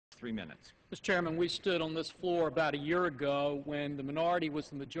3 minutes. Mr. Chairman, we stood on this floor about a year ago when the minority was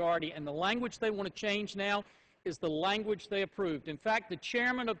the majority, and the language they want to change now is the language they approved. In fact, the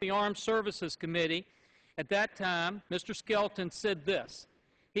chairman of the Armed Services Committee at that time, Mr. Skelton, said this.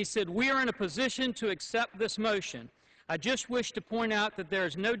 He said, "We are in a position to accept this motion. I just wish to point out that there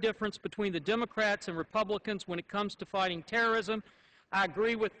is no difference between the Democrats and Republicans when it comes to fighting terrorism. I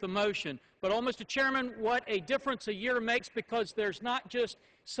agree with the motion." But, Mr. Chairman, what a difference a year makes, because there's not just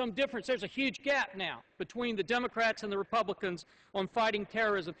some difference. There's a huge gap now between the Democrats and the Republicans on fighting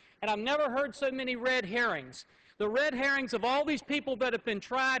terrorism. And I've never heard so many red herrings. The red herrings of all these people that have been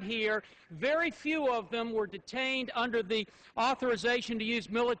tried here, very few of them were detained under the authorization to use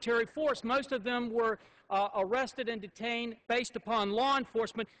military force. Most of them were arrested and detained based upon law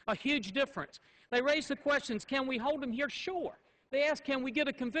enforcement, a huge difference. They raised the questions, can we hold them here? Sure. They asked, can we get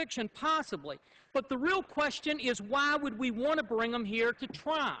a conviction? Possibly. But the real question is, why would we want to bring them here to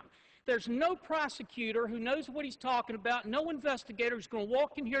try them? There's no prosecutor who knows what he's talking about, no investigator who's going to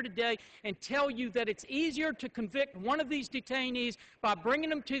walk in here today and tell you that it's easier to convict one of these detainees by bringing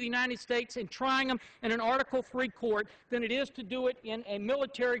them to the United States and trying them in an Article III court than it is to do it in a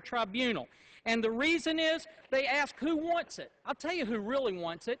military tribunal. And the reason is, they ask who wants it. I'll tell you who really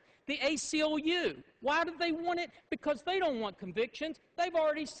wants it. The ACLU. Why do they want it? Because they don't want convictions. They've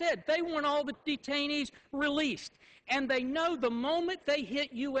already said they want all the detainees released. And they know the moment they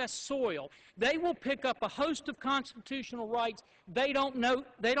hit U.S. soil, they will pick up a host of constitutional rights they don't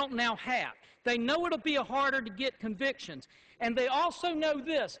now have. They know it'll be harder to get convictions. And they also know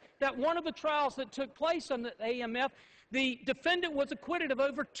this, that one of the trials that took place on the AMF, the defendant was acquitted of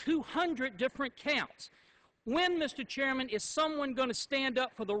over 200 different counts. When, Mr. Chairman, is someone going to stand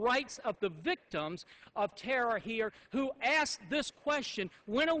up for the rights of the victims of terror here who ask this question,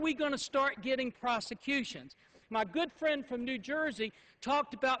 when are we going to start getting prosecutions? My good friend from New Jersey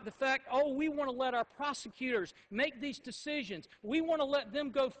talked about the fact, oh, we want to let our prosecutors make these decisions. We want to let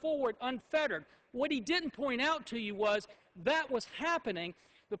them go forward unfettered. What he didn't point out to you was that was happening.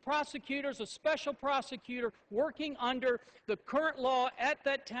 The prosecutors, a special prosecutor working under the current law at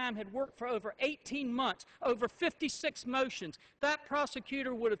that time, had worked for over 18 months, over 56 motions. That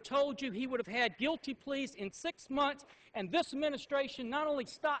prosecutor would have told you he would have had guilty pleas in 6 months, and this administration not only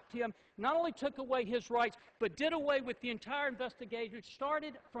stopped him, not only took away his rights, but did away with the entire investigation,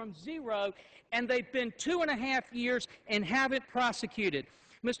 started from zero, and they've been 2.5 years and haven't prosecuted.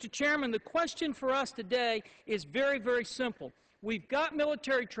 Mr. Chairman, the question for us today is very, very simple. We've got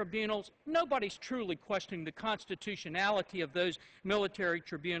military tribunals. Nobody's truly questioning the constitutionality of those military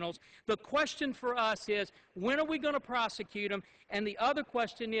tribunals. The question for us is, when are we going to prosecute them? And the other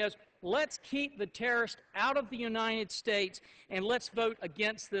question is, let's keep the terrorists out of the United States, and let's vote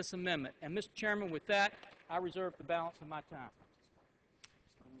against this amendment. And, Mr. Chairman, with that, I reserve the balance of my time.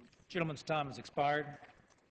 Gentleman's time has expired.